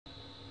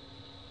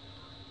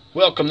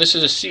Welcome, this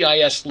is a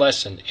CIS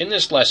lesson. In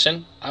this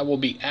lesson, I will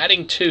be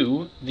adding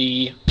to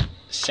the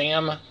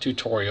SAM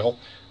tutorial.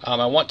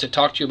 I want to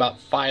talk to you about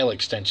file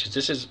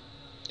extensions.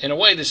 In a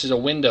way, this is a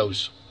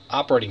Windows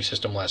operating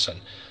system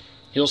lesson.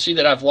 You'll see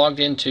that I've logged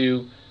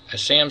into a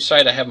SAM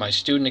site. I have my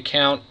student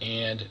account,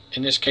 and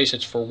in this case,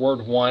 it's for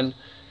Word 1. And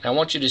I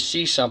want you to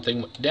see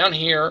something down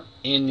here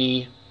in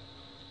the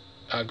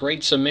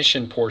grade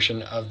submission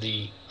portion of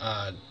the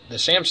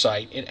SAM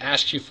site. It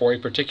asks you for a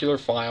particular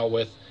file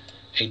with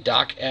a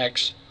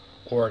docx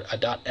or a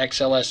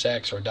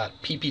 .xlsx or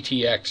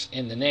 .pptx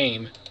in the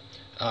name,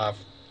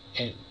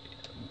 and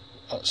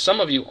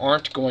some of you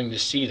aren't going to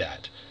see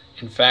that.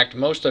 In fact,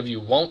 most of you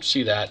won't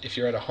see that if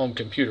you're at a home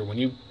computer. When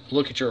you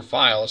look at your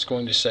file, it's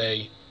going to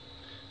say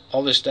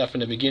all this stuff in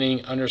the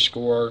beginning,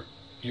 underscore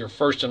your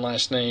first and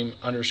last name,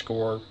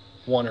 underscore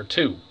 1 or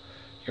 2.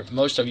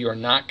 Most of you are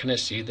not going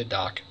to see the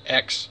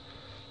docx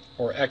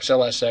or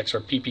xlsx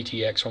or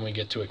pptx when we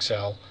get to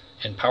Excel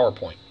and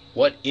PowerPoint.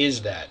 What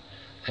is that?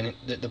 And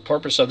the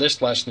purpose of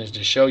this lesson is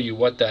to show you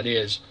what that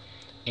is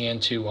and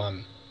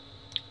to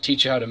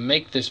teach you how to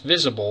make this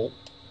visible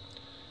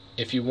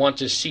if you want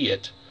to see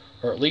it,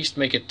 or at least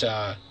make it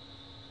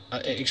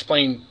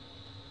explain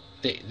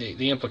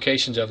the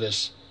implications of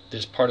this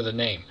part of the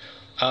name.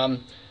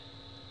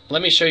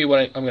 Let me show you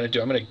what I'm going to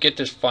do. I'm going to get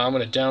this file. I'm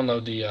going to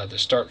download the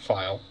start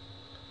file.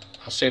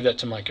 I'll save that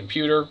to my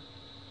computer,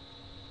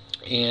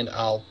 and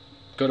I'll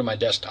go to my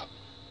desktop.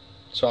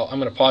 So I'm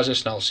going to pause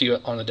this, and I'll see you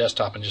on the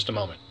desktop in just a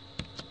moment.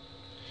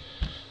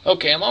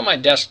 Okay, I'm on my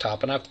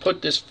desktop, and I've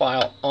put this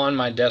file on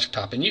my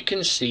desktop, and you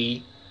can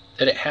see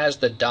that it has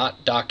the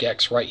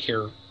 .docx right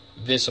here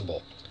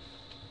visible.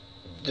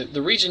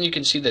 The reason you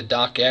can see the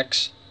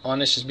docx on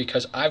this is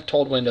because I've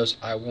told Windows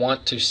I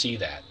want to see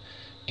that.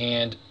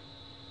 And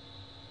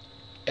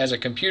as a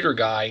computer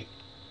guy,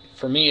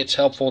 for me it's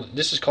helpful.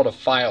 This is called a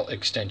file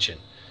extension.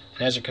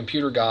 And as a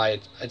computer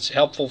guy, it's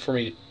helpful for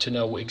me to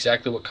know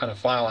exactly what kind of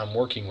file I'm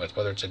working with,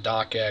 whether it's a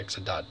docx,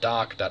 a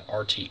 .doc,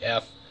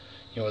 .rtf.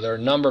 There are a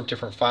number of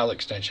different file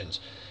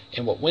extensions.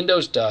 And what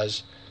Windows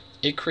does,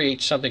 it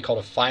creates something called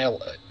a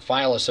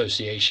file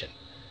association.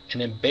 And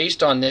then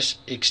based on this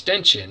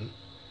extension,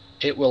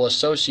 it will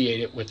associate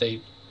it with a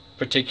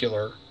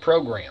particular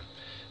program.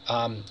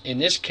 In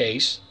this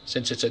case,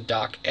 since it's a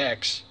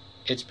docx,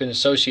 it's been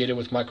associated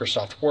with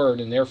Microsoft Word,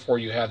 and therefore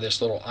you have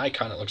this little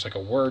icon that looks like a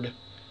Word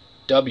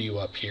W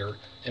up here,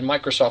 and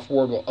Microsoft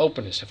Word will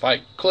open this. If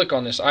I click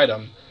on this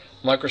item,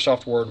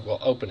 Microsoft Word will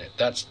open it.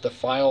 That's the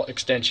file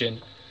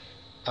extension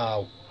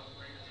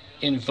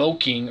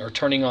invoking or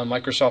turning on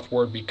Microsoft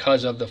Word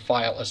because of the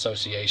file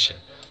association.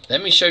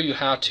 Let me show you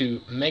how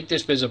to make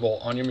this visible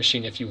on your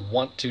machine if you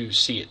want to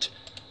see it.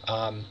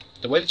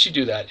 The way that you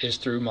do that is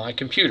through my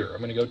computer. I'm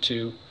going to go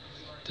to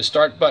the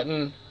Start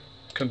button,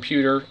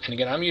 Computer, and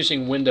again I'm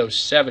using Windows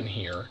 7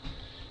 here.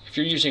 If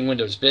you're using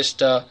Windows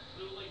Vista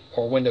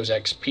or Windows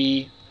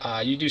XP,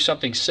 you do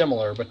something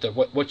similar, but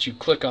what you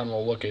click on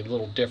will look a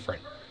little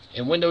different.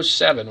 In Windows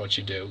 7, what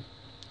you do,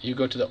 you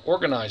go to the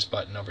Organize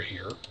button over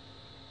here,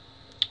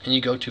 and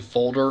you go to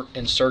Folder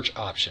and Search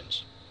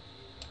Options.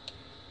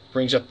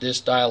 Brings up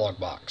this dialog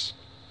box.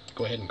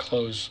 Go ahead and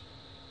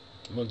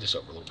move this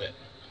over a little bit.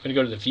 I'm going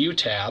to go to the View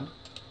tab,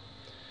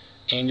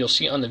 and you'll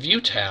see on the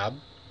View tab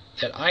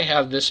that I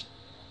have this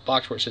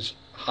box where it says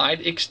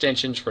Hide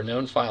Extensions for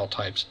Known File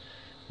Types.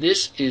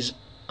 This is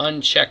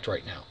unchecked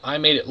right now. I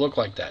made it look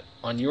like that.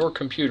 On your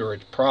computer,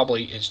 it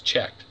probably is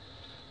checked.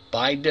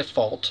 By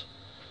default,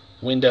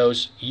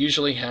 Windows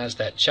usually has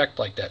that checked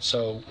like that.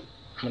 So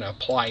I'm going to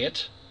apply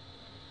it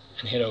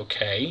and hit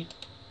OK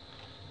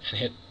and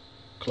hit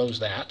close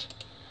that.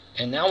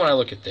 And now when I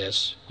look at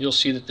this, you'll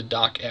see that the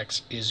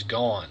docx is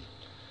gone.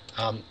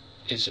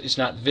 It's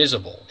not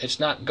visible. It's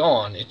not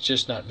gone, it's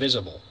just not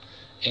visible.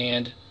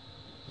 And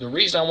the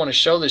reason I want to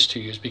show this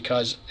to you is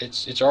because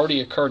it's already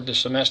occurred this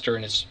semester,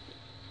 and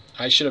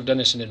I should have done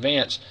this in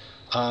advance.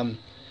 When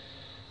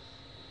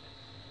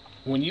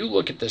you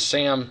look at the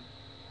SAM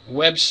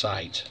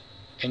website,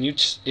 and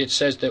it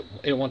says that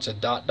it wants a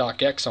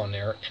 .docx on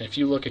there, and if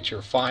you look at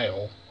your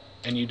file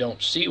and you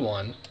don't see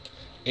one,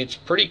 it's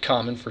pretty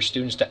common for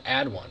students to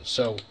add one.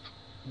 So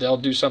they'll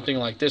do something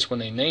like this when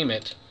they name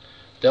it.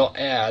 They'll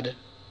add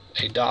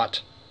a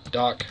 .docx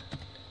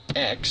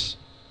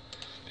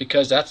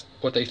because that's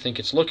what they think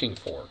it's looking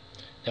for.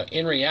 Now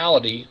in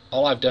reality,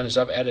 all I've done is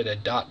I've added a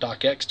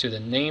 .docx to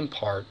the name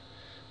part,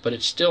 but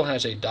it still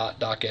has a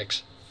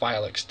 .docx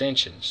file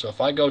extension. So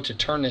if I go to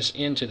turn this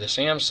into the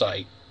SAM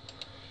site,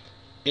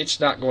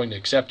 it's not going to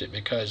accept it,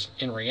 because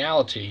in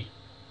reality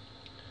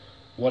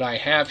what I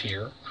have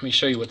here, let me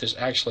show you what this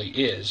actually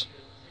is.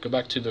 Go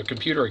back to the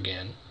computer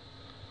again,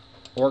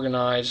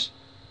 Organize,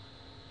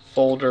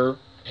 Folder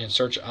and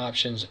Search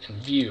Options, and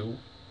View.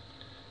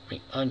 Let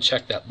me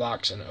uncheck that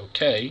box and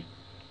OK.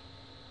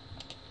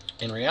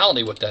 In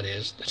reality what that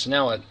is, it's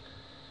now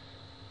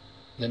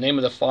the name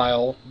of the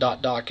file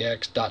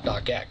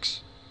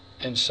 .docx.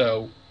 And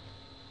so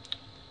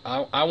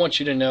I want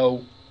you to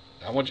know,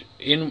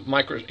 in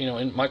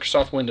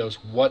Microsoft Windows,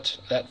 what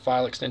that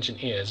file extension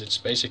is. It's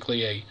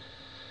basically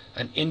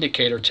an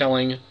indicator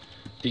telling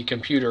the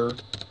computer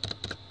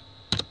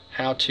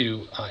how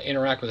to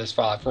interact with this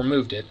file. I've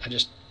removed it. I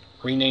just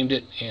renamed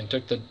it and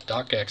took the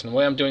docx. And the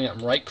way I'm doing it,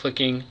 I'm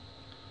right-clicking,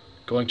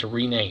 going to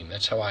rename.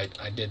 That's how I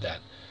did that.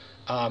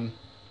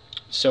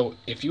 So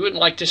if you would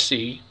like to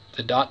see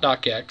the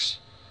 .docx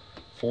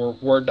for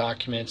Word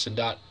documents and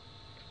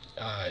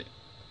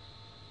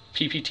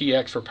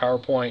 .pptx for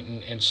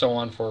PowerPoint and so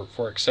on for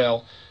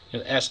Excel,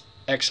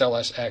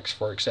 XLSX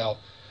for Excel,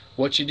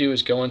 what you do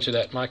is go into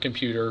that My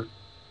Computer,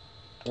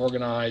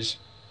 Organize,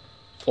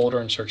 Folder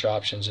and Search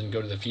Options, and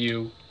go to the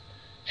View,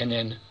 and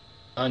then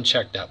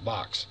uncheck that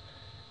box.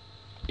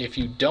 If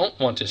you don't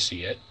want to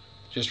see it,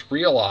 just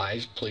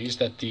realize, please,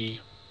 that the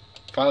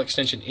file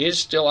extension is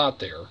still out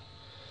there,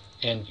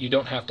 and you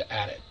don't have to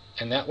add it.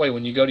 And that way,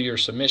 when you go to your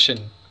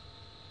submission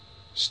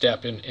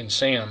step in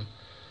SAM,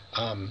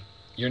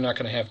 you're not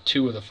going to have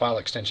two of the file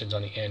extensions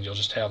on the end. You'll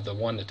just have the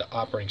one that the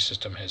operating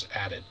system has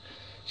added.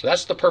 So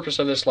that's the purpose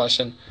of this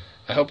lesson.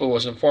 I hope it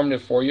was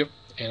informative for you,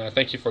 and I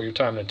thank you for your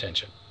time and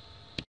attention.